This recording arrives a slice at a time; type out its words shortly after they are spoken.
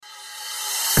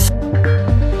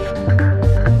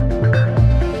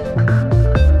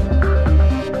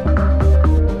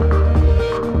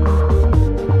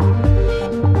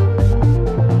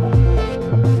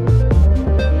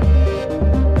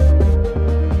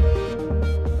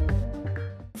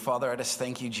Father, I just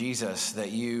thank you, Jesus,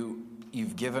 that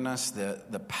you've given us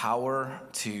the power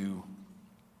to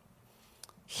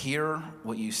hear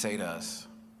what you say to us.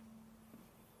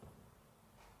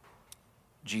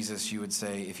 Jesus, you would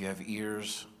say, if you have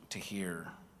ears to hear,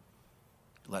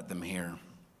 let them hear.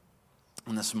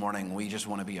 And this morning, we just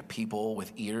want to be a people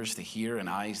with ears to hear and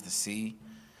eyes to see.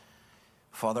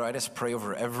 Father, I just pray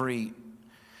over every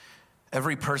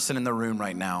person in the room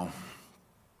right now.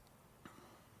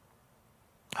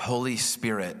 Holy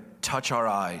Spirit, touch our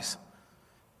eyes.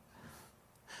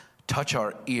 Touch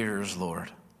our ears, Lord.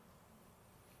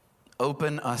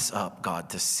 Open us up, God,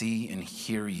 to see and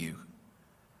hear you.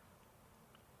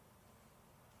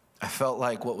 I felt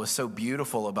like what was so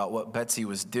beautiful about what Betsy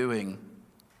was doing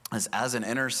is, as an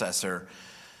intercessor,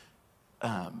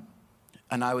 and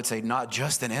I would say not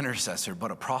just an intercessor,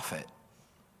 but a prophet.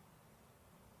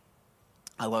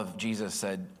 I love Jesus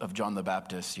said of John the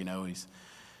Baptist, he's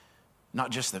not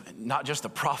just a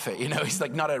prophet, he's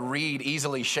like not a reed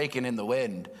easily shaken in the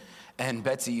wind. And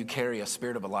Betsy, you carry a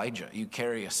spirit of Elijah. You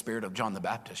carry a spirit of John the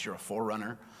Baptist. You're a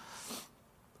forerunner.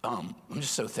 I'm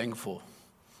just so thankful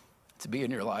to be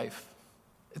in your life.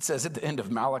 It says at the end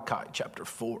of Malachi chapter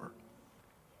 4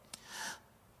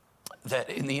 that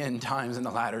in the end times, in the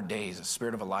latter days, a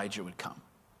spirit of Elijah would come.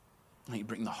 And he'd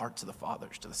bring the hearts of the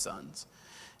fathers to the sons,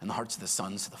 and the hearts of the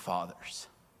sons to the fathers.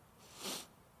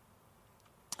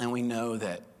 And we know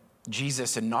that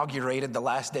Jesus inaugurated the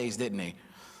last days, didn't he?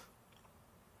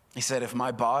 He said, if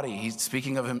my body, he's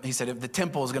speaking of him, he said, if the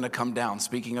temple is going to come down,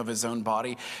 speaking of his own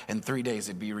body, in 3 days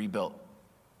it'd be rebuilt.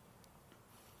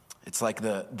 It's like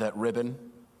that ribbon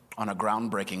on a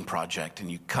groundbreaking project,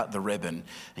 and you cut the ribbon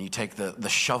and you take the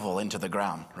shovel into the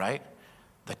ground, right?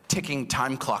 The ticking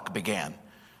time clock began,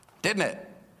 didn't it?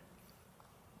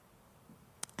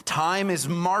 Time is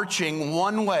marching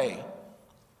one way,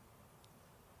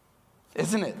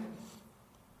 isn't it?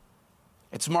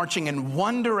 It's marching in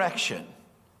one direction,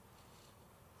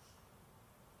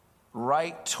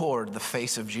 right toward the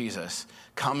face of Jesus,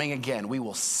 coming again. We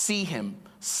will see him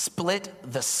split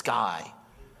the sky.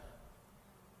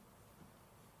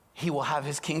 He will have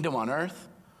his kingdom on earth.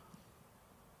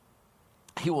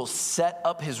 He will set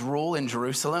up his rule in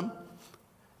Jerusalem.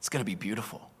 It's going to be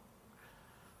beautiful.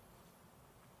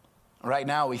 Right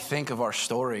now, we think of our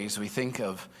stories. We think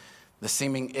of the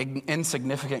seeming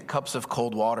insignificant cups of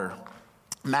cold water.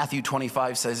 Matthew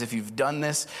 25 says, if you've done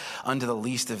this unto the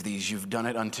least of these, you've done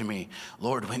it unto me.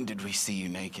 Lord, when did we see you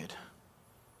naked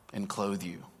and clothe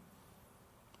you?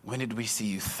 When did we see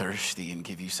you thirsty and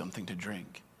give you something to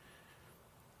drink?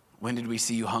 When did we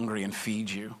see you hungry and feed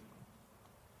you?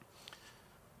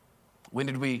 When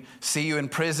did we see you in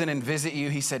prison and visit you?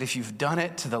 He said, if you've done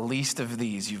it to the least of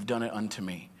these, you've done it unto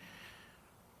me.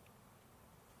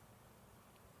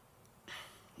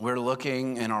 We're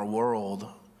looking in our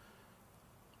world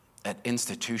at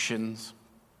institutions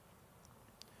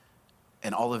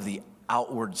and all of the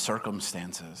outward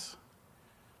circumstances.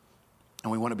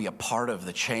 And we want to be a part of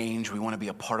the change. We want to be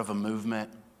a part of a movement.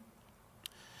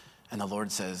 And the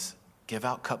Lord says, give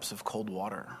out cups of cold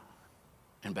water.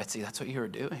 And Betsy, that's what you were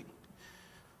doing.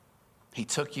 He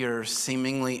took your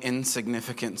seemingly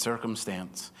insignificant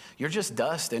circumstance. You're just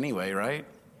dust anyway, right?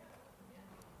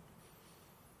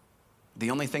 The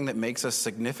only thing that makes us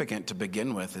significant to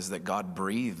begin with is that God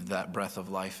breathed that breath of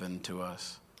life into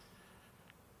us.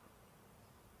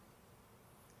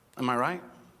 Am I right?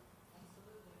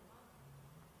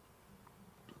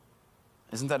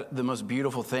 Isn't that the most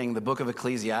beautiful thing? The book of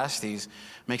Ecclesiastes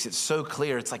makes it so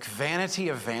clear. It's like vanity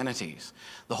of vanities.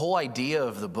 The whole idea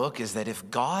of the book is that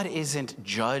if God isn't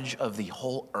judge of the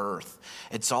whole earth,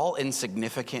 it's all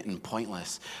insignificant and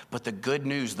pointless. But the good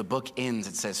news, the book ends,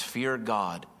 it says, fear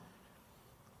God,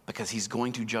 because he's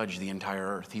going to judge the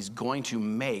entire earth. He's going to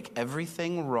make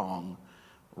everything wrong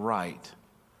right.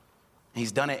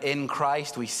 He's done it in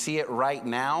Christ. We see it right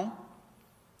now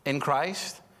in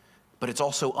Christ, but it's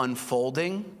also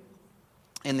unfolding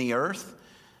in the earth.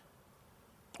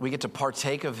 We get to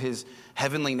partake of his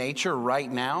heavenly nature right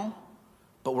now,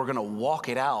 but we're going to walk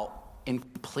it out in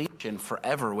completion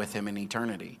forever with him in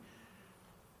eternity.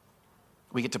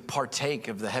 We get to partake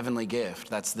of the heavenly gift.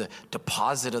 That's the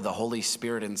deposit of the Holy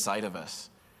Spirit inside of us.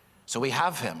 So we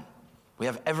have him. We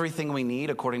have everything we need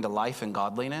according to life and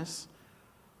godliness.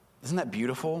 Isn't that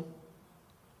beautiful?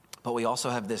 But we also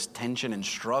have this tension and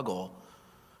struggle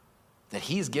that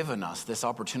he's given us this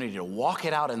opportunity to walk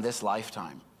it out in this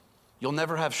lifetime. You'll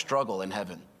never have struggle in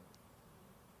heaven.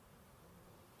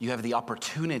 You have the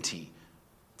opportunity,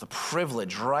 the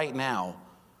privilege right now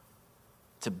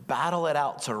to battle it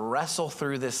out, to wrestle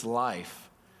through this life,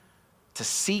 to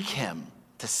seek him,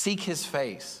 to seek his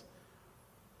face.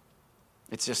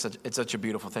 It's such a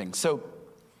beautiful thing. So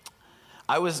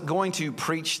I was going to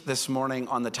preach this morning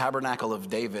on the tabernacle of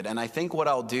David, and I think what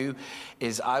I'll do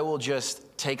is I will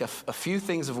just take a few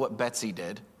things of what Betsy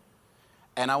did,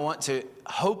 and I want to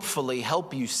hopefully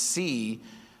help you see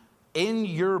in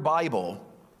your Bible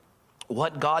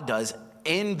what God does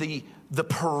in the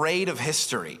parade of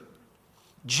history.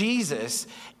 Jesus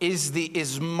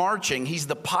is marching. He's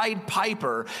the Pied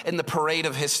Piper in the parade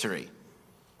of history.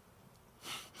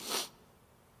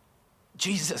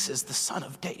 Jesus is the Son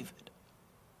of David.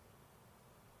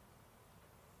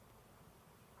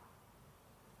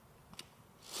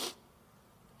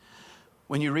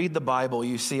 When you read the Bible,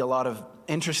 you see a lot of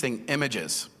interesting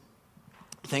images,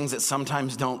 things that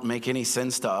sometimes don't make any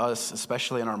sense to us,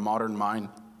 especially in our modern mind.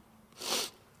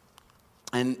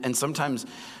 And sometimes,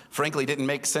 frankly, didn't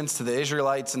make sense to the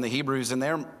Israelites and the Hebrews in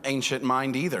their ancient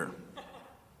mind either.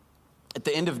 At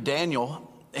the end of Daniel,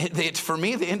 for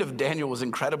me, the end of Daniel was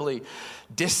incredibly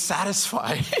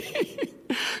dissatisfying.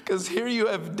 Because here you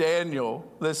have Daniel,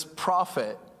 this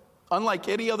prophet, unlike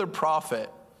any other prophet.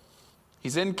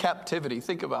 He's in captivity.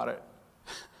 Think about it.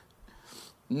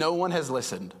 No one has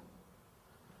listened.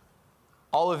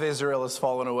 All of Israel has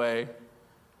fallen away.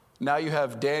 Now you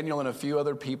have Daniel and a few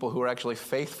other people who are actually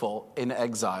faithful in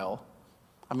exile.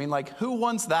 I mean, like, who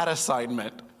wants that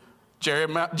assignment?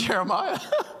 Jeremiah?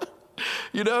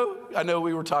 You know, I know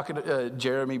we were talking to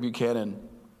Jeremy Buchanan,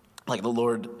 like the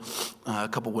Lord, a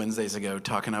couple Wednesdays ago,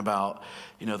 talking about,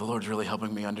 you know, the Lord's really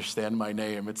helping me understand my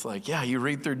name. It's like, yeah, you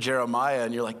read through Jeremiah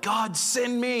and you're like, God,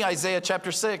 send me, Isaiah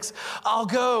chapter 6, I'll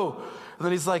go. And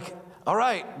then he's like, all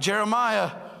right,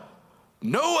 Jeremiah,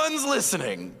 no one's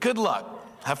listening. Good luck.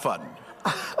 Have fun.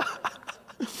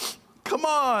 Come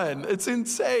on, it's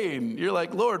insane. You're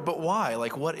like, Lord, but why?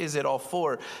 Like, what is it all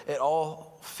for? It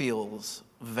all feels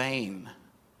vain.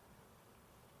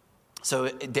 So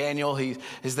Daniel, he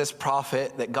is this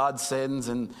prophet that God sends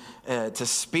and to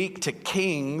speak to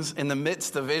kings in the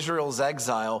midst of Israel's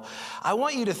exile. I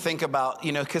want you to think about,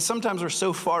 you know, because sometimes we're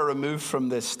so far removed from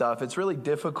this stuff, it's really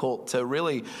difficult to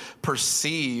really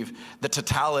perceive the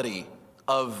totality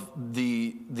of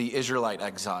the Israelite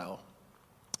exile.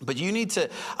 But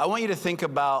I want you to think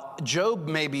about, Job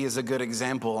maybe is a good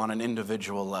example on an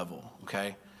individual level,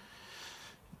 okay?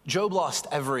 Job lost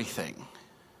everything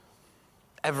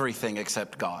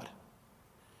except God.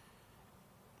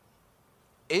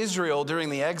 Israel, during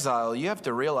the exile, you have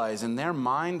to realize in their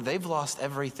mind, they've lost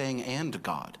everything and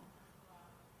God.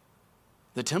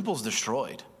 The temple's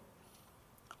destroyed.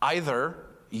 Either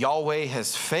Yahweh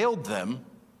has failed them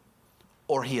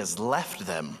or he has left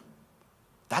them.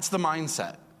 That's the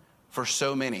mindset for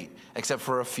so many, except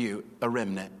for a few, a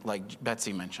remnant, like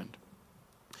Betsy mentioned.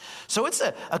 So it's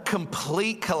a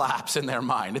complete collapse in their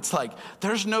mind. It's like,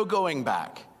 there's no going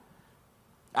back.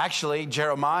 Actually,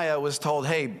 Jeremiah was told,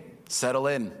 hey, settle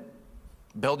in.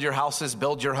 Build your houses,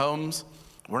 build your homes.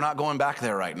 We're not going back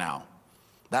there right now.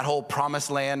 That whole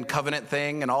promised land covenant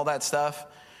thing and all that stuff.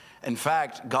 In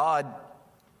fact, God,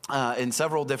 in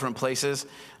several different places,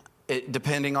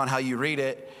 depending on how you read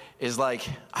it, is like,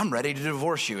 I'm ready to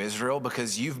divorce you, Israel,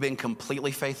 because you've been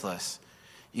completely faithless.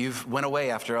 You've went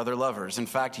away after other lovers. In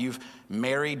fact, you've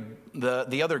married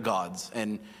the other gods,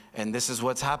 and this is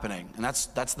what's happening. And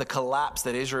that's the collapse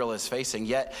that Israel is facing.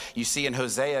 Yet you see in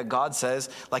Hosea, God says,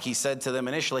 like he said to them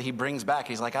initially, he brings back,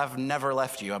 he's like, I've never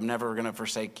left you. I'm never going to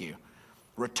forsake you.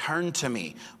 Return to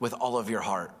me with all of your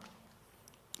heart.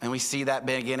 And we see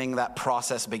that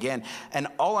process begin. And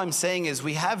all I'm saying is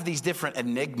we have these different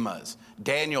enigmas.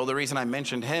 Daniel, the reason I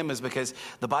mentioned him is because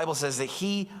the Bible says that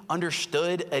he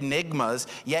understood enigmas,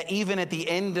 yet even at the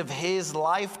end of his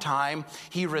lifetime,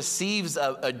 he receives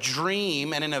a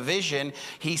dream, and in a vision,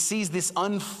 he sees this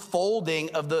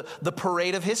unfolding of the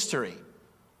parade of history.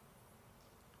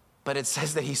 But it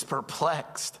says that he's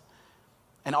perplexed.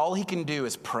 And all he can do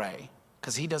is pray,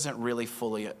 because he doesn't really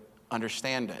fully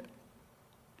understand it.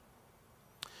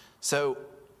 So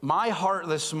my heart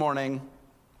this morning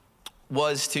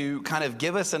was to kind of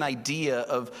give us an idea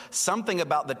of something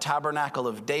about the tabernacle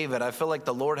of David. I feel like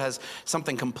the Lord has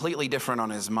something completely different on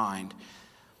his mind.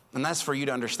 And that's for you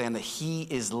to understand that he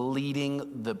is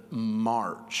leading the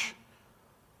march.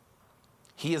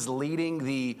 He is leading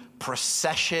the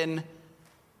procession,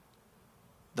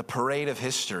 the parade of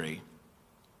history.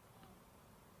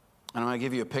 And I'm going to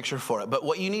give you a picture for it. But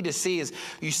what you need to see is,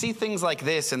 you see things like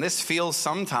this, and this feels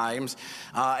sometimes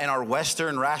in our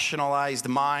Western rationalized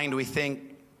mind, we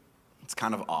think it's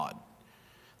kind of odd.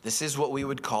 This is what we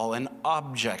would call an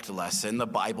object lesson. The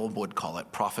Bible would call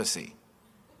it prophecy.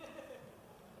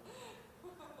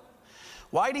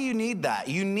 Why do you need that?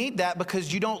 You need that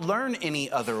because you don't learn any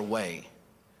other way.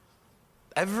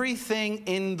 Everything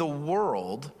in the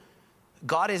world,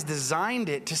 God has designed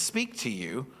it to speak to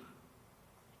you.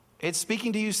 It's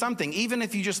speaking to you something. Even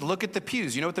if you just look at the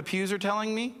pews. You know what the pews are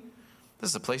telling me? This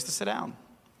is a place to sit down.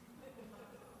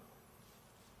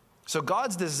 So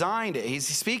God's designed it. He's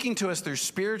speaking to us through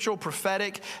spiritual,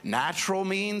 prophetic, natural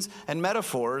means and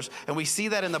metaphors. And we see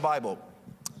that in the Bible.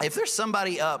 If there's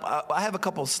somebody up, I have a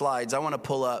couple slides I want to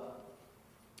pull up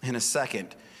in a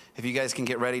second. If you guys can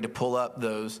get ready to pull up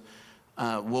those,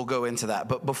 we'll go into that.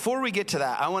 But before we get to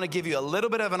that, I want to give you a little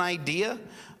bit of an idea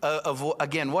of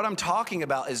again, what I'm talking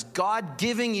about is God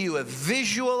giving you a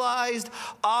visualized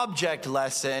object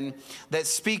lesson that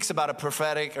speaks about a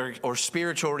prophetic or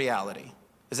spiritual reality.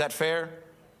 Is that fair?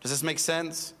 Does this make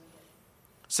sense?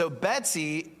 So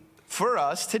Betsy, for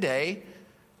us today,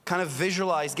 kind of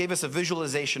gave us a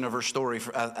visualization of her story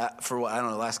for what, I don't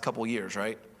know, the last couple years,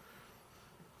 right?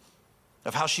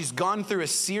 Of how she's gone through a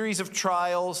series of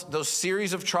trials. Those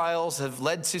series of trials have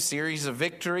led to series of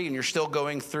victory, and you're still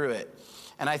going through it.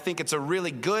 And I think it's a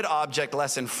really good object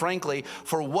lesson, frankly,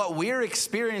 for what we're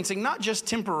experiencing, not just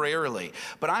temporarily,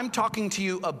 but I'm talking to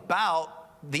you about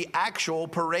the actual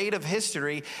parade of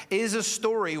history is a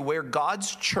story where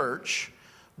God's church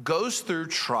goes through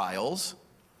trials.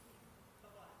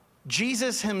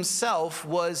 Jesus himself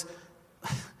was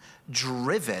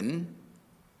driven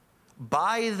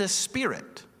by the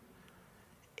Spirit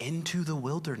into the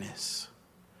wilderness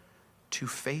to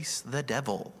face the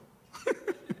devil.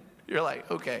 You're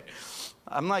like, okay,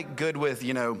 I'm like good with,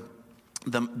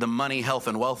 the money, health,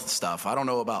 and wealth stuff. I don't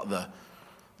know about the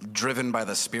driven by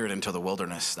the Spirit into the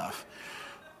wilderness stuff.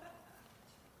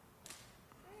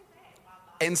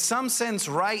 In some sense,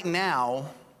 right now,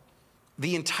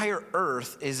 the entire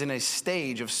earth is in a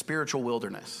stage of spiritual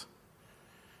wilderness.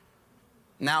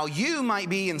 Now, you might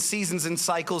be in seasons and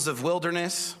cycles of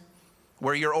wilderness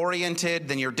where you're oriented,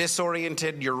 then you're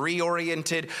disoriented, you're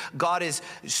reoriented.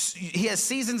 He has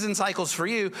seasons and cycles for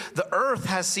you. The earth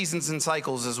has seasons and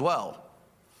cycles as well.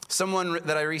 Someone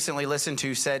that I recently listened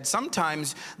to said,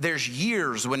 sometimes there's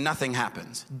years when nothing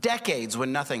happens, decades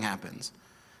when nothing happens,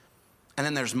 and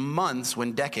then there's months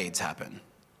when decades happen.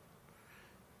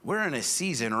 We're in a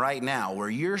season right now where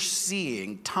you're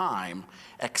seeing time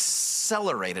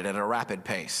accelerated at a rapid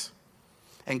pace.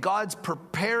 And God's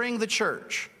preparing the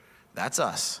church. That's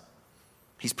us.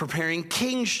 He's preparing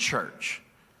King's Church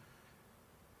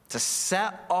to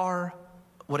set our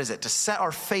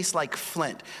face like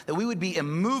flint, that we would be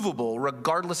immovable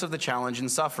regardless of the challenge and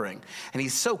suffering. And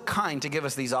he's so kind to give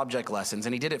us these object lessons,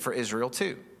 and he did it for Israel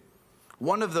too.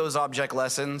 One of those object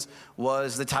lessons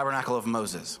was the tabernacle of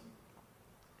Moses.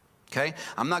 Okay,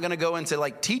 I'm not going to go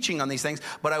into teaching on these things,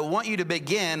 but I want you to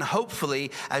begin,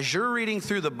 hopefully, as you're reading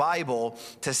through the Bible,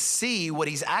 to see what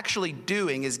he's actually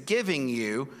doing is giving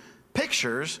you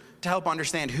pictures to help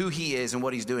understand who he is and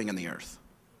what he's doing in the earth.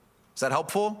 Is that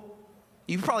helpful?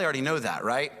 You probably already know that,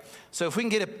 right? So if we can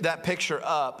get that picture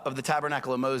up of the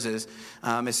tabernacle of Moses,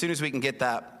 as soon as we can get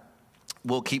that,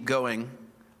 we'll keep going.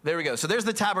 There we go. So there's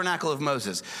the tabernacle of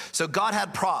Moses. So God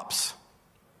had props.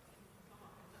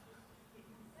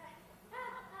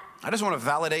 I just want to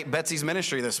validate Betsy's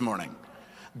ministry this morning.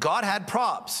 God had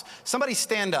props. Somebody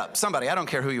stand up. Somebody, I don't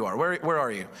care who you are. Where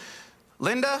are you?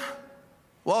 Linda,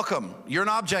 welcome. You're an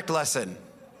object lesson.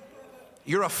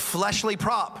 You're a fleshly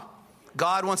prop.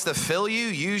 God wants to fill you,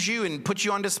 use you, and put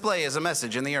you on display as a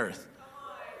message in the earth.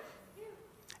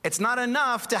 It's not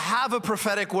enough to have a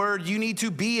prophetic word. You need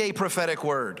to be a prophetic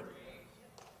word.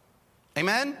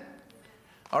 Amen?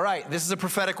 All right, this is a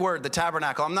prophetic word, the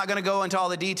tabernacle. I'm not going to go into all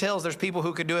the details. There's people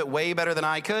who could do it way better than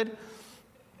I could.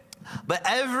 But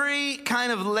every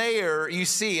kind of layer you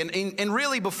see, and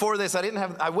really before this,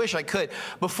 I wish I could.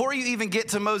 Before you even get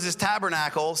to Moses'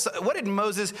 tabernacle, where did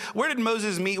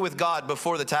Moses meet with God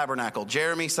before the tabernacle?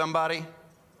 Jeremy, somebody?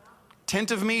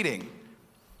 Tent of meeting.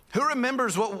 Who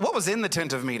remembers what was in the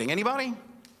tent of meeting? Anybody?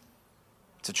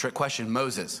 It's a trick question.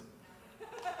 Moses.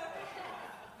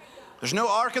 There's no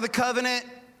Ark of the Covenant.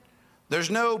 There's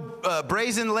no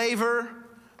brazen laver.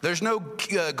 There's no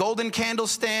golden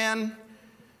candlestand.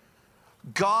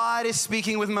 God is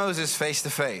speaking with Moses face to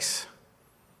face.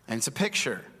 And it's a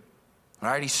picture. All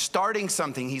right, he's starting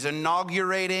something. He's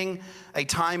inaugurating a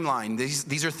timeline.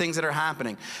 These are things that are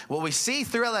happening. What we see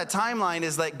throughout that timeline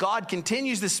is that God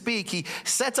continues to speak. He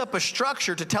sets up a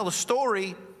structure to tell a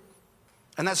story.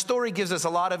 And that story gives us a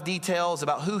lot of details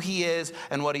about who he is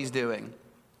and what he's doing.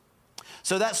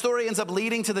 So that story ends up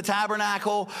leading to the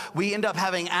tabernacle. We end up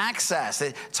having access.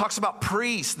 It talks about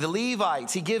priests, the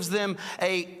Levites. He gives them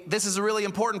this is a really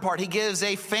important part. He gives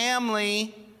a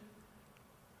family,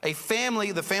 the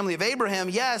family of Abraham,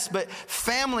 yes, but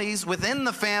families within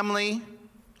the family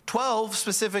 12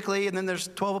 specifically, and then there's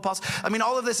 12 apostles. I mean,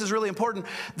 all of this is really important.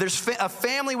 There's a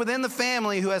family within the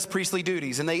family who has priestly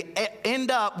duties, and they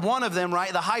end up, one of them,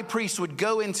 right, the high priest would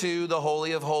go into the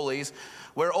Holy of Holies,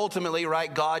 where ultimately,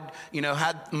 right, God,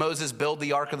 had Moses build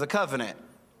the Ark of the Covenant,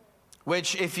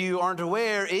 which, if you aren't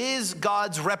aware, is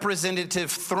God's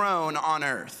representative throne on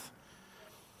earth.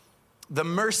 The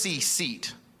mercy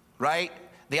seat, right?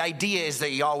 The idea is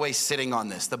that Yahweh's sitting on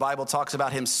this. The Bible talks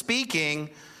about him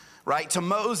speaking, right, to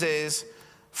Moses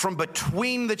from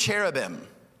between the cherubim.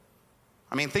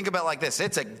 I mean, think about it like this.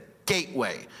 It's a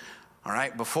gateway, all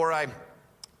right?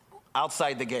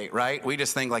 Outside the gate, right? We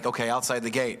just think like, okay, outside the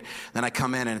gate. Then I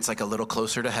come in and it's like a little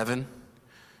closer to heaven.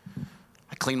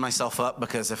 I clean myself up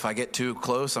because if I get too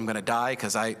close, I'm going to die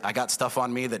because I got stuff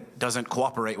on me that doesn't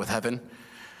cooperate with heaven.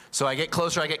 So I get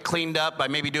closer, I get cleaned up, I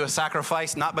maybe do a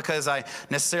sacrifice, not because I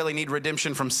necessarily need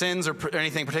redemption from sins or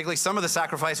anything particularly. Some of the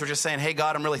sacrifices were just saying, hey,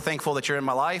 God, I'm really thankful that you're in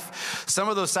my life. Some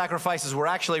of those sacrifices were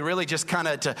actually really just kind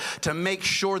of to make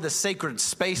sure the sacred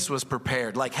space was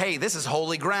prepared. Like, hey, this is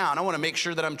holy ground. I want to make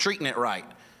sure that I'm treating it right.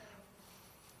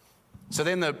 So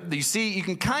then you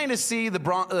can kind of see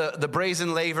the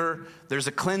brazen laver. There's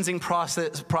a cleansing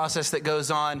process that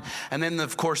goes on. And then,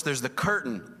 of course, there's the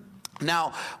curtain.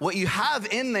 Now, what you have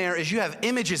in there is you have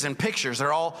images and pictures.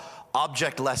 They're all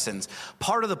object lessons.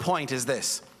 Part of the point is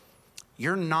this.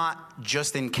 You're not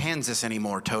just in Kansas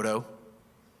anymore, Toto.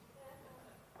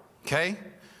 Okay?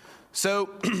 So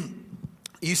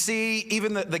you see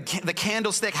even the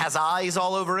candlestick has eyes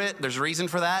all over it. There's a reason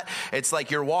for that. It's like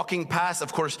you're walking past.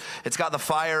 Of course, it's got the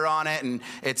fire on it. And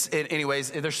anyways,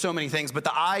 there's so many things. But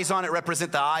the eyes on it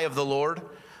represent the eye of the Lord.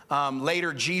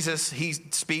 Later, Jesus, he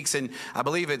speaks in, I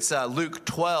believe it's Luke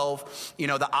 12,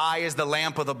 the eye is the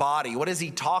lamp of the body. What is he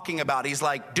talking about? He's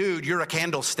like, dude, you're a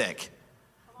candlestick.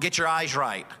 Get your eyes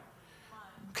right.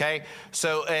 Okay?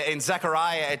 So in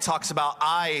Zechariah, it talks about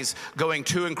eyes going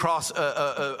to and across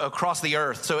the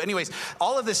earth. So anyways,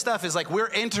 all of this stuff is like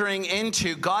we're entering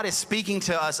into, God is speaking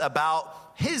to us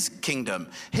about his kingdom,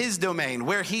 his domain,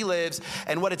 where he lives,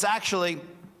 and what it's actually...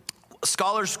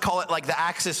 Scholars call it like the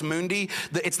axis mundi.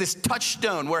 It's this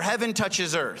touchstone where heaven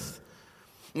touches earth.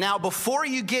 Now, before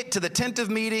you get to the tent of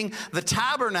meeting, the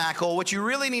tabernacle, what you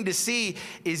really need to see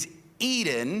is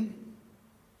Eden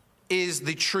is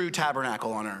the true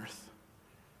tabernacle on earth.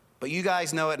 But you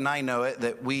guys know it and I know it,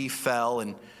 that we fell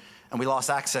and we lost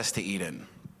access to Eden.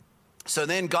 So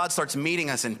then God starts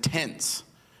meeting us in tents.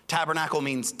 Tabernacle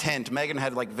means tent. Megan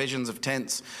had like visions of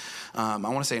tents, I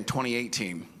want to say in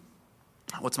 2018.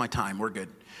 What's my time? We're good.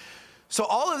 So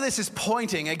all of this is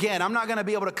pointing, again, I'm not going to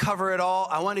be able to cover it all.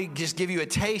 I want to just give you a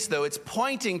taste, though. It's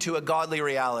pointing to a godly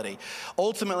reality.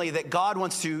 Ultimately, that God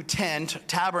wants to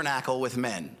tabernacle with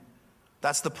men.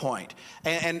 That's the point.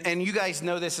 And you guys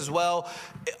know this as well.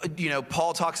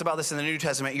 Paul talks about this in the New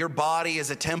Testament. Your body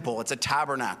is a temple. It's a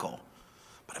tabernacle.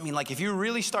 But I mean, like, if you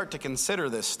really start to consider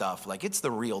this stuff, like, it's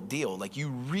the real deal. Like, you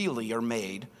really are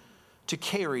made to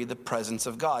carry the presence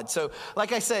of God. So,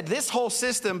 like I said, this whole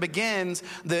system begins,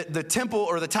 the temple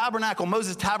or the tabernacle,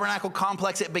 Moses' tabernacle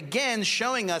complex, it begins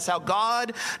showing us how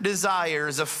God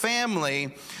desires a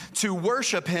family to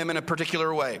worship him in a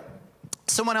particular way.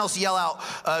 Someone else yell out,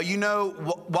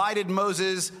 why did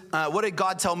what did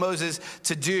God tell Moses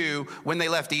to do when they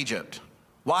left Egypt?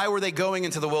 Why were they going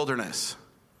into the wilderness?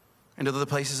 Into the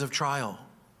places of trial?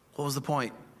 What was the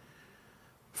point?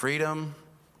 Freedom,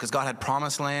 because God had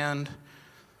promised land.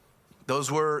 Those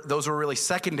were really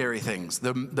secondary things.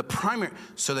 The primary,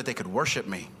 so that they could worship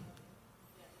me.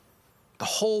 The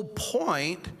whole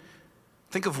point,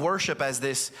 think of worship as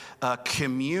this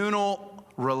communal,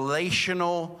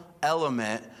 relational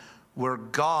element where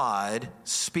God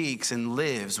speaks and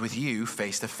lives with you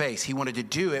face to face. He wanted to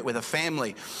do it with a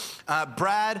family.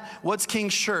 Brad, what's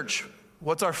King's Church?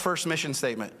 What's our first mission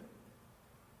statement?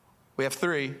 We have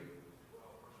 3.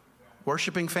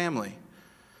 Worshiping family.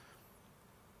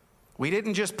 We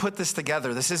didn't just put this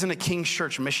together. This isn't a King's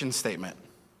Church mission statement.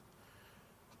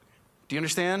 Do you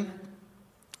understand?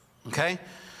 Okay?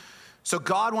 So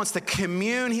God wants to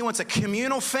commune. He wants a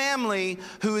communal family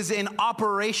who is in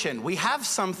operation. We have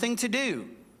something to do.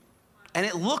 And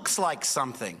it looks like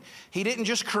something. He didn't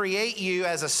just create you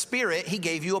as a spirit. He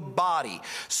gave you a body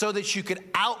so that you could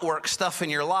outwork stuff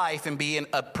in your life and be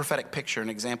a prophetic picture, an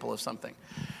example of something.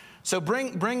 So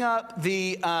bring up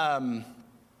the, all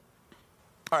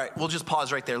right, we'll just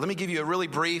pause right there. Let me give you a really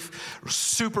brief,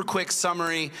 super quick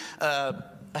summary, a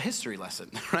history lesson,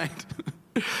 right?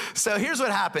 So here's what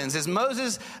happens is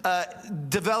Moses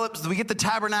develops, we get the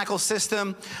tabernacle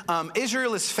system.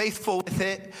 Israel is faithful with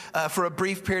it for a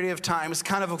brief period of time. It's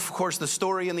kind of course, the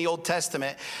story in the Old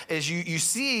Testament is you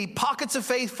see pockets of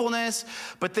faithfulness,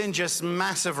 but then just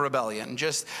massive rebellion.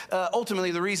 Just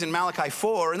ultimately the reason Malachi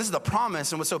 4, and this is the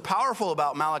promise, and what's so powerful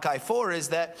about Malachi 4 is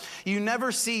that you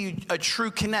never see a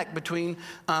true connect between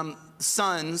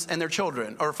sons and their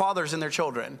children, or fathers and their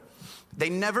children. They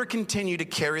never continue to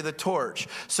carry the torch.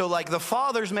 So like the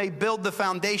fathers may build the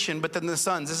foundation, but then the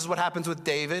sons, this is what happens with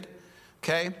David,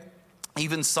 okay?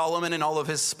 Even Solomon in all of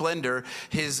his splendor,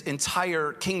 his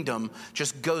entire kingdom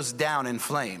just goes down in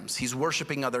flames. He's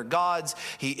worshiping other gods.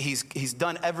 He's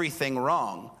done everything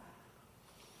wrong.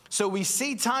 So we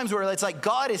see times where it's like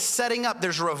God is setting up,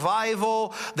 there's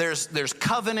revival, there's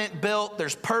covenant built,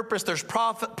 there's purpose, there's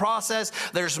process,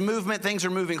 there's movement, things are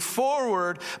moving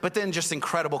forward, but then just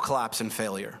incredible collapse and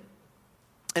failure.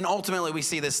 And ultimately we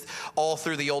see this all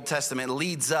through the Old Testament. It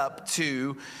leads up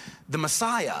to the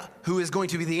Messiah, who is going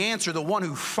to be the answer, the one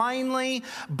who finally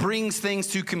brings things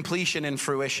to completion and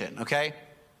fruition, okay?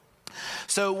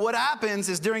 So what happens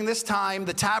is during this time,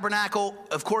 the tabernacle,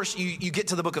 of course, you get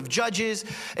to the book of Judges.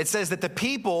 It says that the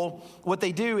people, what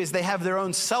they do is they have their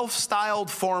own self-styled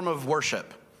form of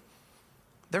worship.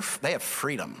 They have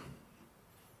freedom.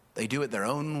 They do it their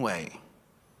own way,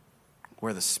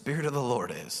 where the Spirit of the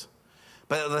Lord is.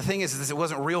 But the thing is it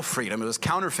wasn't real freedom. It was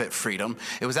counterfeit freedom.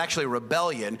 It was actually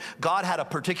rebellion. God had a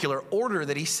particular order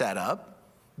that he set up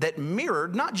that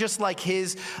mirrored not just like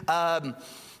his...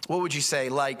 what would you say,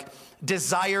 like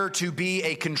desire to be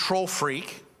a control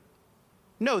freak.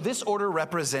 No, this order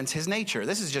represents his nature.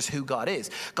 This is just who God is.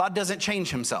 God doesn't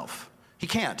change himself. He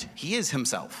can't. He is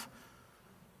himself.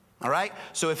 All right?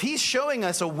 So if he's showing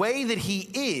us a way that he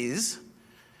is,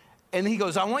 and he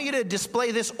goes, I want you to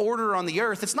display this order on the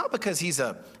earth, it's not because he's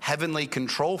a heavenly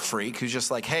control freak who's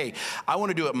just like, hey, I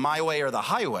want to do it my way or the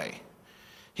highway.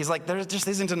 He's like, there just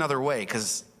isn't another way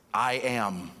because I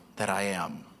am that I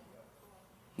am.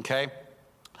 Okay?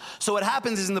 So what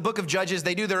happens is in the book of Judges,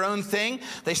 they do their own thing.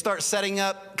 They start setting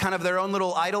up kind of their own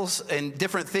little idols and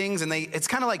different things. And it's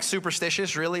kind of like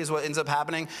superstitious, really, is what ends up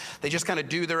happening. They just kind of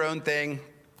do their own thing.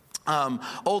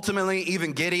 Ultimately,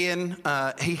 even Gideon,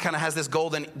 he kind of has this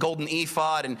golden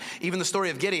ephod. And even the story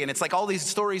of Gideon, it's like all these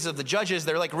stories of the Judges,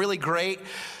 they're like really great,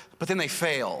 but then they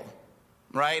fail.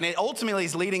 Right? And it ultimately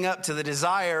is leading up to the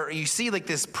desire. You see like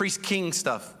this priest-king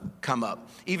stuff come up.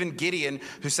 Even Gideon,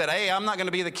 who said, hey, I'm not going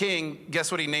to be the king.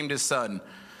 Guess what he named his son?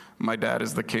 My dad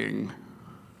is the king.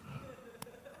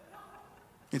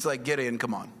 It's like, Gideon,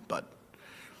 come on, bud.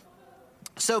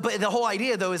 So, but the whole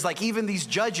idea, though, is like even these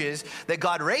judges that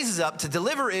God raises up to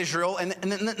deliver Israel, and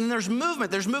there's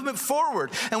movement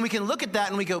forward. And we can look at that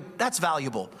and we go, that's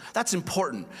valuable. That's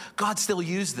important. God still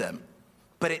used them.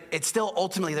 But it still,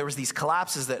 ultimately, there was these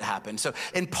collapses that happened. So,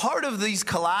 and part of these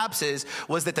collapses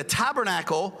was that the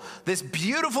tabernacle, this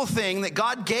beautiful thing that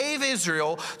God gave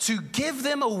Israel to give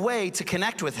them a way to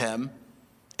connect with him,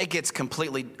 it gets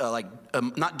completely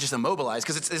not just immobilized,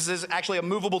 because this is actually a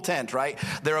movable tent, right?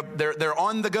 They're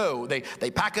on the go. They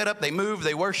pack it up, they move,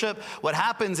 they worship. What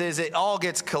happens is it all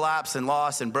gets collapsed and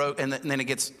lost and broke, and then it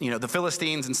gets, the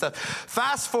Philistines and stuff.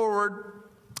 Fast forward.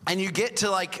 And you get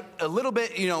to like a little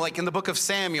bit, like in the book of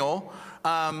Samuel,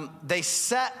 they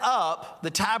set up the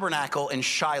tabernacle in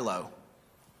Shiloh.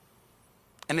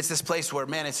 And it's this place where,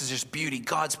 man, it's just beauty.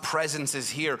 God's presence is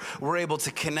here. We're able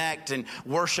to connect and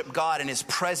worship God in his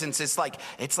presence. It's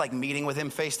like meeting with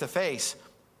him face to face.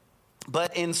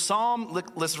 But in Psalm,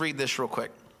 let's read this real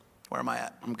quick. Where am I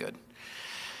at? I'm good.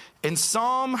 In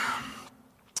Psalm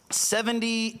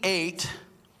 78,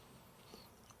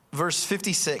 verse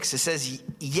 56, it says,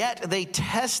 yet they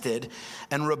tested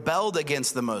and rebelled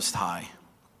against the Most High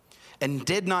and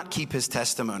did not keep his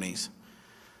testimonies,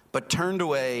 but turned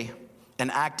away and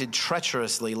acted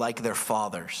treacherously like their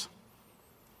fathers.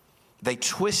 They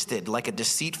twisted like a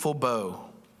deceitful bow,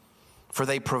 for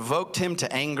they provoked him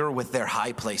to anger with their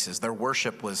high places. Their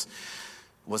worship was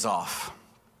off.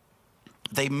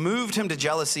 They moved him to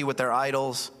jealousy with their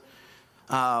idols.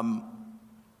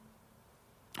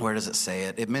 Where does it say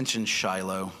it? It mentions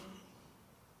Shiloh.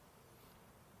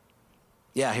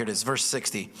 Yeah, here it is, verse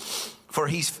 60. For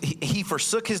he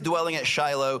forsook his dwelling at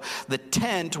Shiloh, the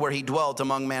tent where he dwelt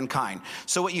among mankind.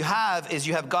 So what you have is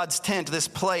God's tent, this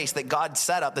place that God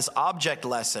set up, this object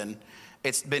lesson,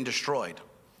 it's been destroyed.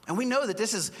 And we know that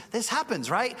this happens,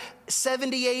 right?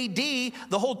 70 AD,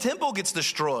 the whole temple gets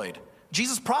destroyed.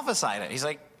 Jesus prophesied it. He's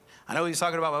like, I know he's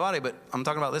talking about my body, but I'm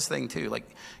talking about this thing too. Like,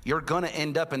 you're going to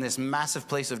end up in this massive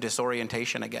place of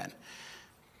disorientation again.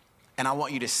 And I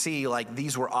want you to see like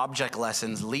these were object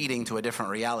lessons leading to a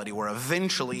different reality where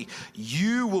eventually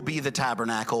you will be the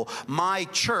tabernacle. My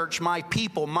church, my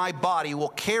people, my body will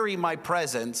carry my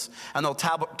presence, and they'll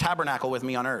tabernacle with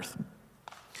me on earth.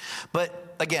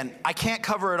 But again, I can't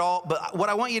cover it all, but what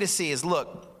I want you to see is,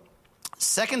 look,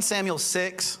 2 Samuel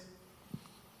 6,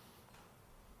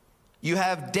 you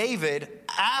have David,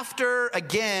 after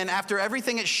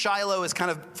everything at Shiloh is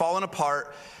kind of fallen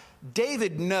apart,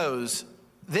 David knows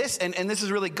this, and this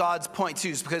is really God's point too,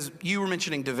 is because you were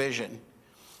mentioning division.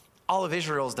 All of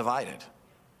Israel is divided.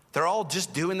 They're all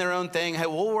just doing their own thing. Hey,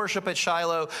 we'll worship at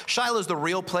Shiloh. Shiloh's the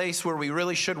real place where we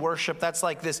really should worship. That's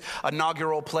like this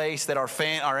inaugural place that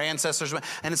our ancestors went.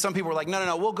 And some people were like,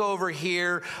 no, we'll go over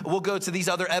here. We'll go to these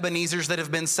other Ebenezers that have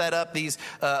been set up. These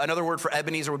another word for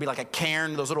Ebenezer would be like a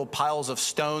cairn, those little piles of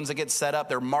stones that get set up.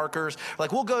 They're markers.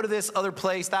 Like, we'll go to this other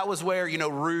place. That was where,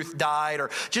 Ruth died, or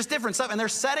just different stuff. And they're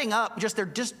setting up, they're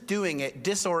just doing it,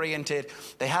 disoriented.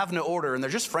 They have no order, and they're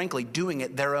just frankly doing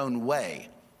it their own way.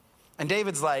 And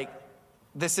David's like,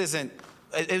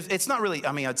 it's not really,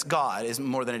 it's God is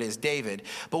more than it is David.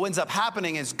 But what ends up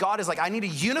happening is God is like, I need to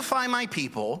unify my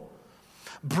people,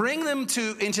 bring them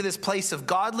into this place of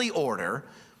godly order.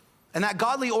 And that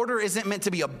godly order isn't meant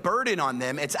to be a burden on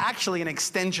them. It's actually an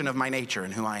extension of my nature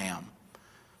and who I am.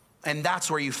 And that's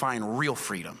where you find real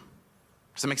freedom.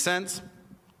 Does that make sense?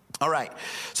 All right,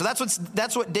 so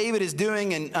that's what David is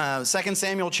doing in 2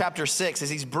 Samuel chapter 6, is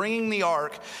he's bringing the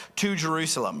ark to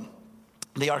Jerusalem.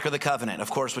 The Ark of the Covenant, of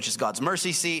course, which is God's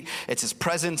mercy seat. It's his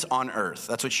presence on earth.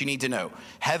 That's what you need to know.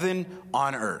 Heaven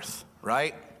on earth,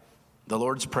 right? The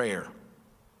Lord's Prayer.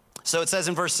 So it says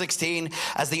in verse 16,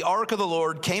 as the ark of the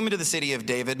Lord came into the city of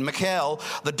David, Michal,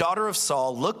 the daughter of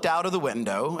Saul, looked out of the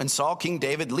window and saw King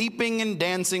David leaping and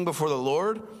dancing before the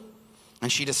Lord,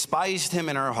 and she despised him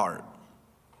in her heart.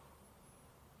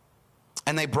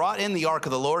 And they brought in the ark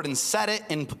of the Lord and set it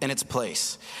in its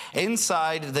place,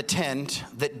 inside the tent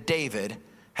that David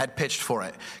had pitched for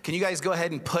it. Can you guys go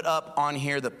ahead and put up on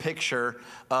here the picture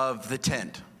of the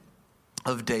tent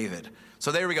of David?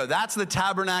 So there we go. That's the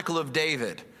tabernacle of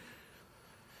David.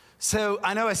 So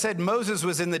I know I said Moses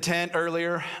was in the tent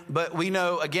earlier, but we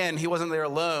know, again, he wasn't there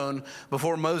alone.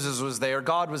 Before Moses was there,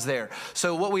 God was there.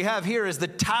 So what we have here is the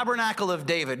tabernacle of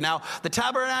David. Now, the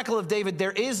tabernacle of David,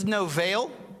 there is no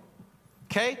veil.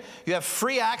 Okay, you have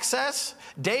free access.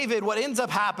 David, what ends up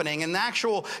happening in the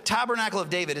actual tabernacle of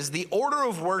David is the order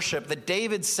of worship that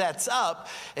David sets up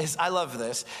is, I love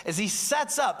this, is he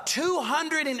sets up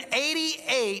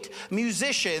 288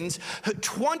 musicians,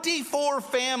 24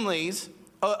 families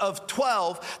of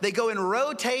 12. They go in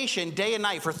rotation day and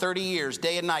night for 30 years.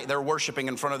 Day and night, they're worshiping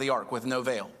in front of the ark with no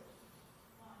veil.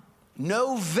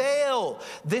 No veil.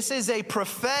 This is a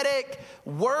prophetic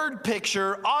word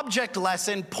picture, object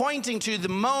lesson pointing to the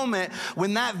moment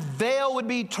when that veil would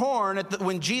be torn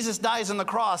when Jesus dies on the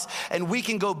cross, and we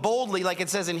can go boldly, like it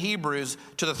says in Hebrews,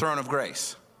 to the throne of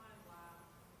grace.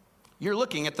 You're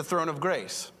looking at the throne of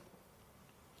grace.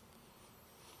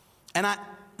 And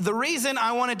the reason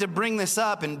I wanted to bring this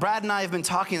up, and Brad and I have been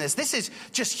talking this is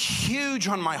just huge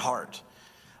on my heart.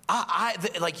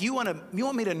 Like you want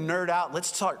me to nerd out? Let's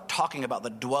start talking about the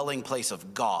dwelling place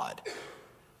of God.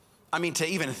 To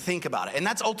even think about it. And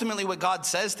that's ultimately what God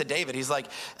says to David. He's like,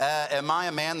 am I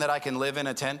a man that I can live in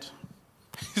a tent?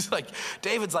 He's like,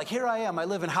 David's like, here I am. I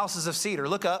live in houses of cedar.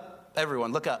 Look up,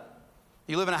 everyone, look up.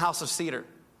 You live in a house of cedar.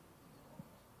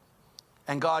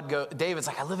 And David's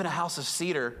like, I live in a house of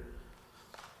cedar,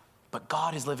 but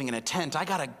God is living in a tent. I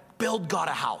got to build God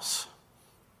a house.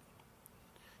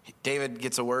 David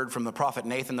gets a word from the prophet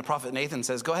Nathan. The prophet Nathan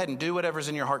says, go ahead and do whatever's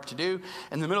in your heart to do.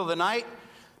 In the middle of the night,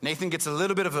 Nathan gets a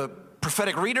little bit of a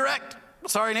prophetic redirect.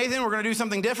 Sorry, Nathan, we're going to do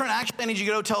something different. Actually, I need you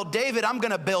to go tell David, I'm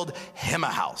going to build him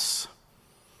a house.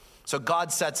 So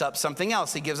God sets up something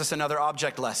else. He gives us another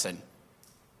object lesson.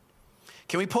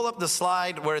 Can we pull up the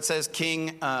slide where it says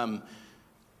kingdom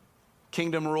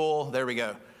rule? There we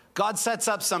go. God sets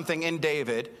up something in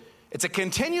David. It's a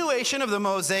continuation of the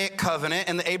Mosaic covenant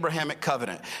and the Abrahamic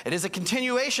covenant. It is a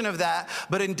continuation of that,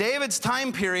 but in David's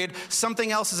time period, something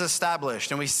else is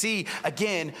established. And we see,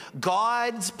 again,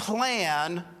 God's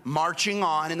plan marching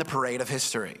on in the parade of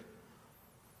history.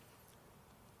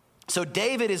 So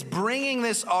David is bringing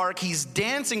this ark. He's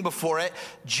dancing before it.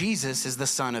 Jesus is the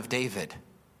son of David,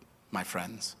 my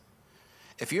friends.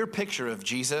 If your picture of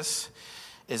Jesus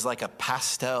is like a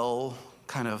pastel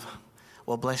kind of,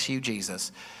 well, bless you,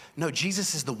 Jesus. No,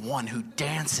 Jesus is the one who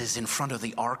dances in front of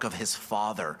the ark of his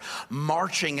Father,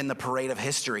 marching in the parade of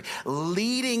history,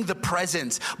 leading the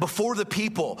presence before the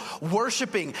people,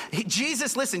 worshiping.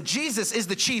 Jesus is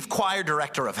the chief choir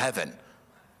director of heaven.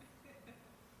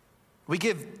 We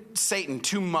give Satan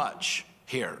too much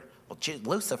here. Well,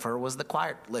 Lucifer was the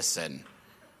choir. Listen,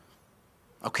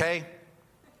 okay?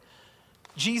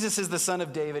 Jesus is the son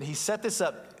of David. He set this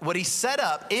up. What he set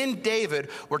up in David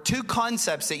were two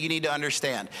concepts that you need to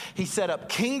understand. He set up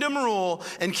kingdom rule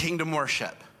and kingdom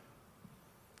worship.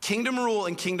 Kingdom rule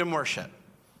and kingdom worship.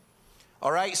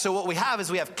 All right, so what we have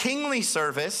is we have kingly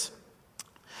service.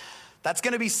 That's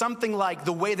going to be something like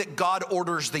the way that God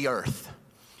orders the earth.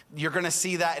 You're going to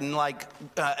see that in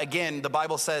again, the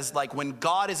Bible says when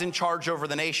God is in charge over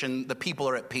the nation, the people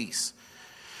are at peace.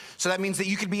 So that means that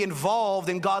you could be involved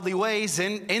in godly ways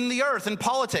in the earth, in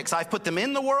politics. I've put them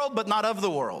in the world, but not of the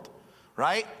world,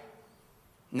 right?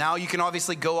 Now you can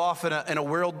obviously go off in a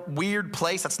weird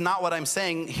place. That's not what I'm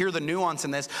saying. Hear the nuance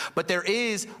in this. But there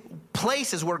is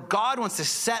places where God wants to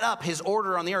set up his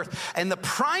order on the earth. And the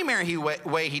primary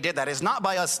way he did that is not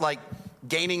by us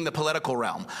gaining the political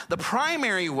realm. The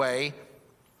primary way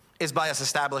is by us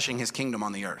establishing his kingdom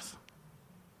on the earth.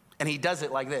 And he does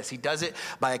it like this. He does it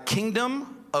by a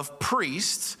kingdom of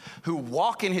priests who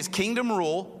walk in his kingdom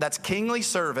rule. That's kingly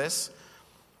service.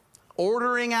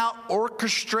 Ordering out,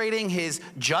 orchestrating his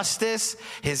justice,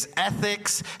 his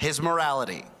ethics, his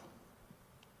morality.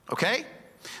 Okay?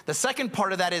 The second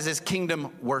part of that is his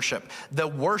kingdom worship. The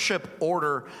worship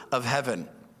order of heaven.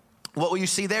 What you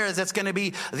see there is it's going to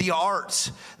be the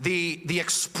arts, the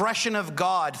expression of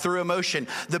God through emotion,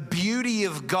 the beauty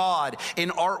of God in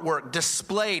artwork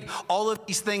displayed, all of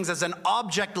these things as an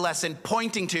object lesson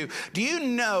pointing to. Do you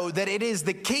know that it is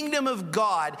the kingdom of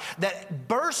God that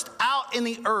burst out in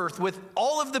the earth with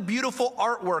all of the beautiful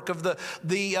artwork of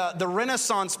the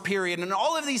Renaissance period, and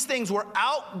all of these things were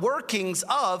outworkings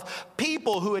of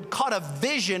people who had caught a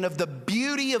vision of the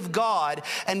beauty of God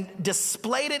and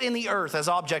displayed it in the earth as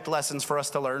object lessons for us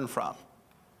to learn from.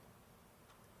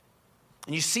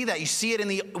 And you see that. You see it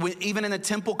even in the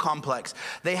temple complex.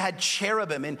 They had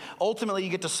cherubim, and ultimately you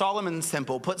get to Solomon's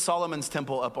temple. Put Solomon's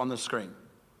temple up on the screen.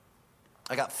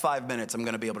 I got 5 minutes. I'm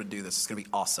going to be able to do this. It's going to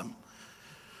be awesome.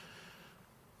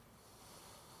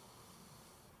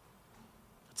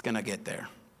 It's going to get there.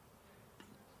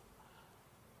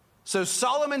 So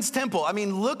Solomon's temple,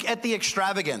 look at the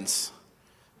extravagance.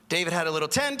 David had a little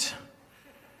tent.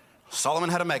 Solomon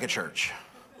had a megachurch.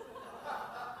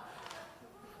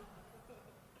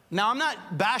 Now, I'm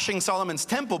not bashing Solomon's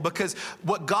temple, because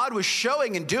what God was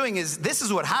showing and doing is this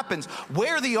is what happens.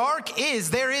 Where the ark is,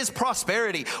 there is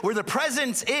prosperity. Where the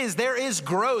presence is, there is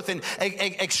growth and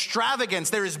extravagance.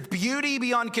 There is beauty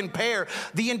beyond compare.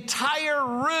 The entire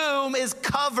room is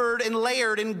covered and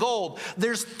layered in gold.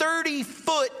 There's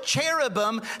 30-foot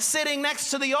cherubim sitting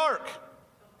next to the ark.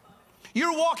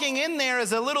 You're walking in there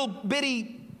as a little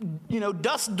bitty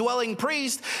dust-dwelling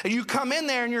priest, and you come in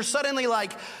there and you're suddenly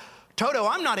like, Toto,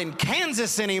 I'm not in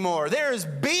Kansas anymore. There's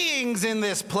beings in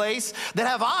this place that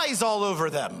have eyes all over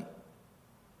them.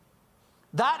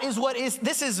 That is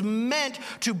this is meant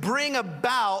to bring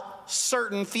about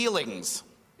certain feelings.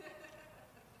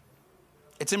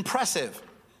 It's impressive.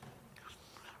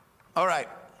 All right,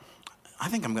 I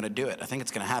think I'm going to do it. I think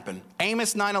it's going to happen.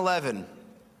 Amos 9:11.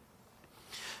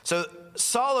 So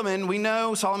Solomon, we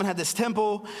know Solomon had this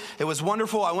temple. It was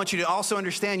wonderful. I want you to also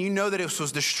understand, that this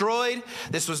was destroyed.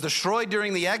 This was destroyed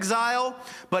during the exile,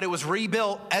 but it was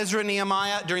rebuilt, Ezra,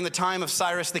 Nehemiah, during the time of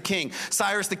Cyrus the king.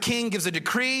 Cyrus the king gives a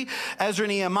decree. Ezra,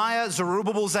 Nehemiah,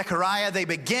 Zerubbabel, Zechariah, they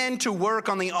begin to work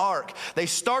on the ark. They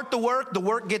start the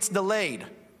work gets delayed.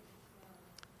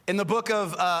 In the book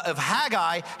of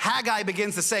Haggai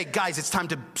begins to say, guys, it's time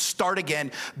to start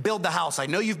again, build the house. I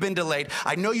know you've been delayed.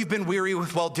 I know you've been weary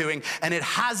with well-doing, and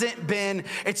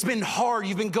it's been hard.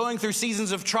 You've been going through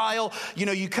seasons of trial.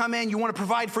 You come in, you want to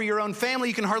provide for your own family.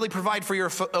 You can hardly provide for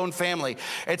your own family.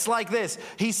 It's like this.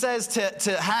 He says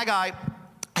to Haggai,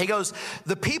 he goes,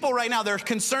 the people right now, they're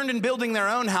concerned in building their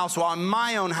own house while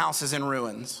my own house is in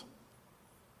ruins.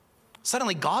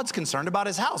 Suddenly, God's concerned about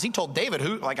his house. He told David,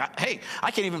 hey, I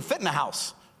can't even fit in a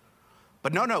house.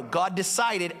 But no, God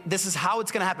decided this is how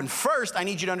it's going to happen. First, I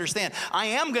need you to understand, I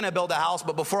am going to build a house,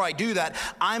 but before I do that,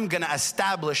 I'm going to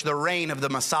establish the reign of the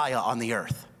Messiah on the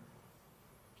earth.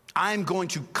 I'm going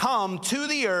to come to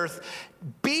the earth,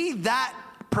 be that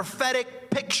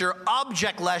prophetic picture,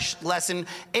 object lesson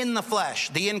in the flesh,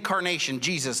 the incarnation,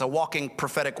 Jesus, a walking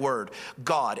prophetic word,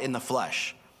 God in the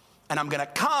flesh. And I'm going to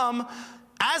come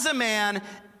as a man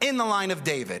in the line of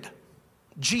David.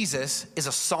 Jesus is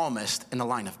a psalmist in the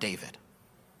line of David.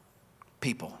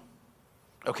 People.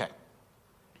 Okay.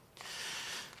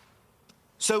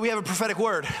 So we have a prophetic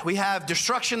word. We have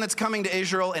destruction that's coming to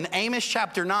Israel. In Amos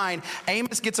chapter 9,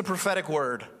 Amos gets a prophetic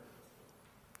word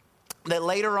that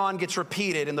later on gets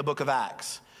repeated in the book of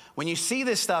Acts. When you see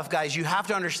this stuff, guys, you have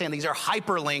to understand these are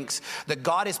hyperlinks that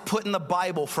God has put in the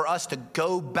Bible for us to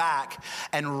go back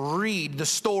and read the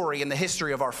story and the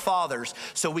history of our fathers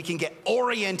so we can get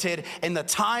oriented in the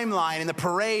timeline and the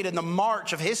parade and the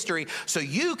march of history so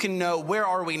you can know, where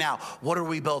are we now? What are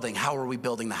we building? How are we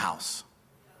building the house?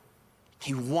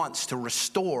 He wants to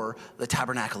restore the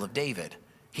tabernacle of David.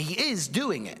 He is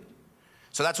doing it.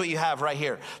 So that's what you have right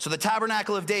here. So the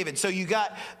tabernacle of David. So you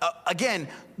got, again,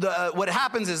 what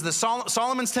happens is the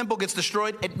Solomon's temple gets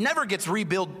destroyed. It never gets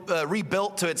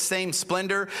rebuilt to its same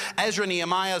splendor. Ezra,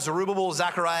 Nehemiah, Zerubbabel,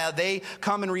 Zechariah, they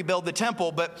come and rebuild the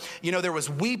temple. But, there was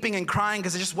weeping and crying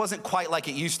because it just wasn't quite like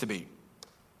it used to be.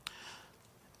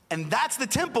 And that's the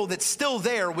temple that's still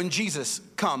there when Jesus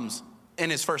comes in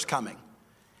his first coming.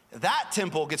 That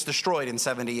temple gets destroyed in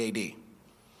 70 AD.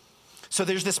 So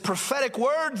there's this prophetic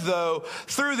word, though,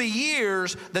 through the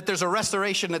years that there's a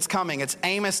restoration that's coming. It's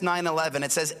Amos 9:11.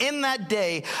 It says, in that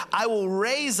day, I will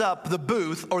raise up the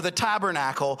booth or the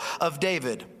tabernacle of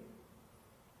David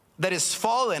that is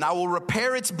fallen. I will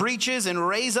repair its breaches and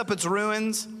raise up its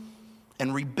ruins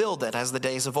and rebuild it as the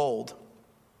days of old.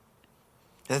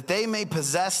 That they may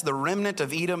possess the remnant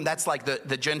of Edom. That's like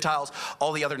the Gentiles,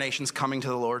 all the other nations coming to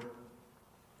the Lord,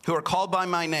 who are called by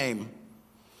my name.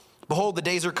 Behold, the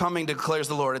days are coming, declares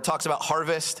the Lord. It talks about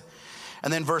harvest.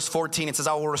 And then verse 14, it says,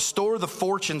 I will restore the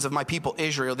fortunes of my people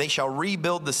Israel. They shall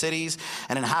rebuild the cities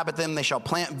and inhabit them. They shall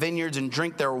plant vineyards and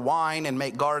drink their wine and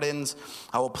make gardens.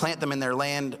 I will plant them in their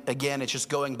land. Again, it's just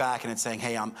going back and it's saying,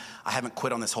 hey, I haven't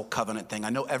quit on this whole covenant thing. I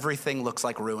know everything looks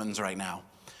like ruins right now.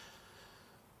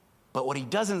 But what he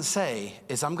doesn't say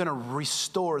is, I'm going to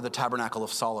restore the tabernacle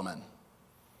of Solomon.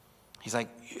 He's like,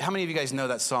 how many of you guys know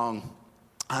that song,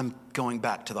 I'm going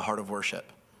back to the heart of worship?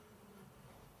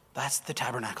 That's the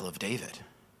tabernacle of David.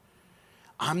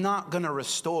 I'm not going to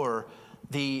restore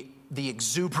the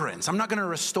exuberance. I'm not going to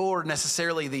restore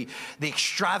necessarily the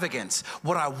extravagance.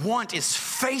 What I want is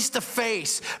face to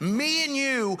face, me and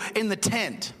you in the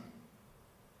tent.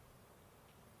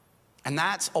 And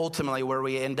that's ultimately where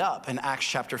we end up in Acts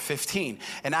chapter 15.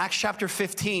 In Acts chapter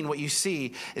 15, what you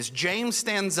see is James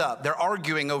stands up. They're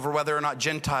arguing over whether or not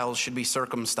Gentiles should be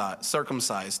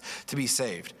circumcised to be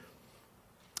saved.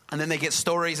 And then they get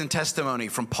stories and testimony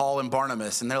from Paul and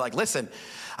Barnabas. And they're like, listen,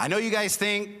 I know you guys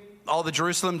think, all the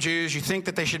Jerusalem Jews, you think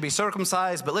that they should be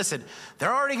circumcised. But listen,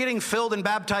 they're already getting filled and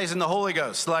baptized in the Holy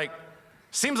Ghost. Like,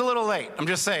 seems a little late. I'm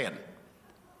just saying.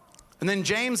 And then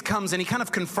James comes and he kind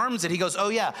of confirms it. He goes, oh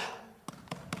yeah,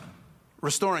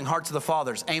 restoring hearts of the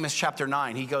fathers, Amos chapter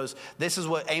 9. He goes, this is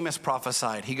what Amos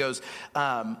prophesied. He goes,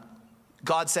 God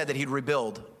said that he'd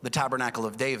rebuild the tabernacle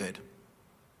of David.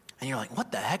 And you're like,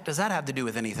 what the heck does that have to do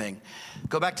with anything?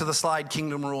 Go back to the slide,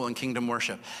 kingdom rule and kingdom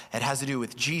worship. It has to do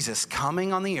with Jesus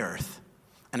coming on the earth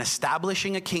and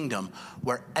establishing a kingdom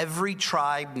where every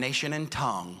tribe, nation, and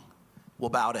tongue will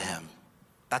bow to him.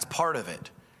 That's part of it.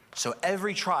 So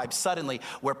every tribe suddenly,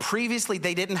 where previously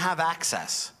they didn't have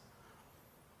access,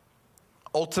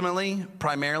 ultimately,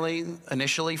 primarily,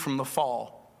 initially from the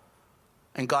fall.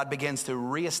 And God begins to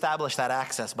reestablish that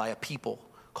access by a people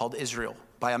called Israel,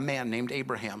 by a man named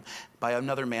Abraham, by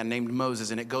another man named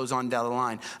Moses, and it goes on down the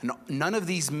line. And none of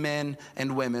these men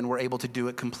and women were able to do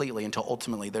it completely until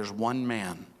ultimately there's one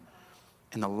man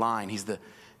in the line. This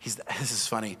is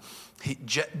funny.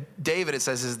 David, it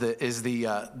says, is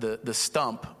the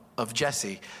stump of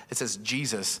Jesse. It says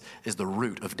Jesus is the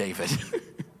root of David.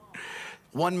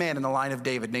 One man in the line of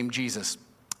David named Jesus.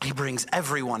 He brings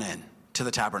everyone in to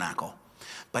the tabernacle.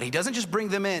 But he doesn't just bring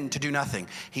them in to do nothing.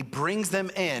 He brings them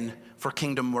in for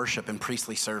kingdom worship and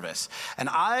priestly service. And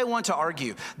I want to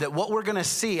argue that what we're going to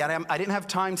see, and I didn't have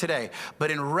time today,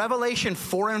 but in Revelation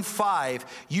 4 and 5,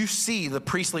 you see the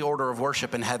priestly order of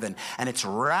worship in heaven. And it's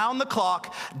round the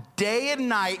clock, day and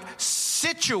night,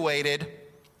 situated,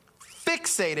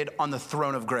 fixated on the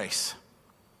throne of grace.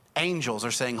 Angels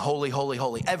are saying, holy, holy,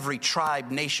 holy. Every tribe,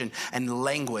 nation, and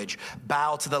language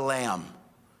bow to the Lamb.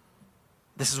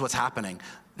 This is what's happening.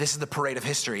 This is the parade of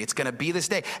history. It's going to be this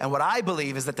day. And what I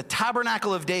believe is that the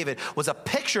tabernacle of David was a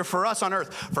picture for us on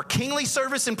earth for kingly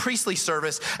service and priestly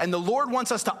service. And the Lord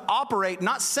wants us to operate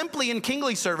not simply in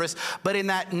kingly service, but in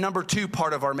that number 2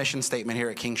 part of our mission statement here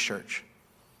at King's Church,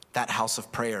 that house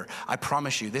of prayer. I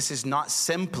promise you, this is not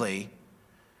simply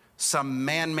some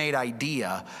man-made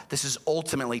idea. This is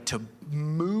ultimately to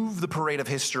move the parade of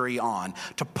history on,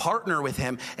 to partner with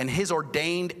him in his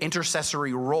ordained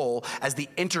intercessory role as the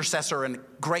intercessor and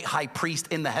great high priest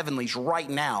in the heavenlies right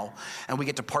now. And we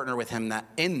get to partner with him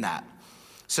in that.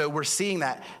 So we're seeing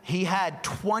that he had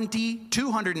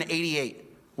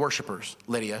 288 worshipers,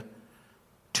 Lydia,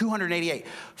 288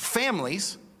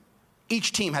 families.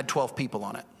 Each team had 12 people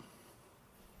on it.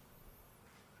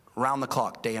 round the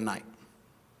clock, day and night,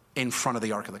 in front of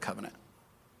the Ark of the Covenant.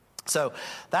 So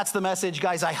that's the message,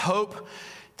 guys. I hope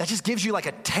that just gives you like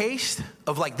a taste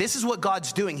of like, this is what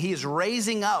God's doing. He is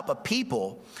raising up a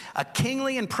people, a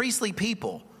kingly and priestly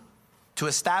people, to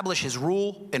establish his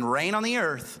rule and reign on the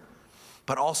earth,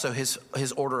 but also his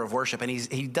order of worship. And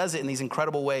he does it in these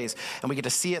incredible ways. And we get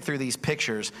to see it through these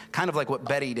pictures, kind of like what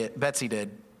Betsy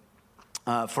did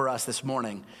for us this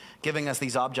morning, giving us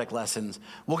these object lessons.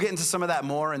 We'll get into some of that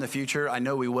more in the future. I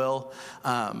know we will.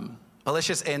 But let's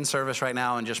just end service right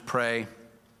now and just pray.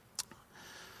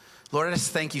 Lord, I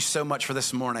just thank you so much for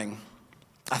this morning.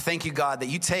 I thank you, God, that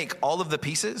you take all of the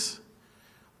pieces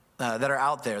that are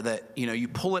out there, that you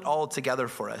pull it all together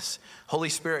for us. Holy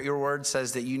Spirit, your word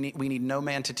says that we need no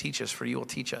man to teach us, for you will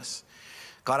teach us.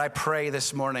 God, I pray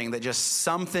this morning that just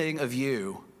something of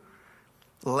you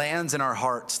lands in our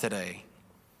hearts today,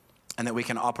 and that we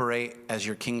can operate as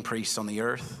your king priests on the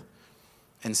earth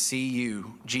and see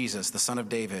you, Jesus, the Son of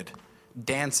David,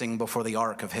 dancing before the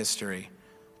ark of history,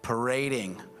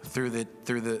 parading through the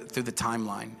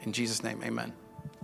timeline. In Jesus' name, amen.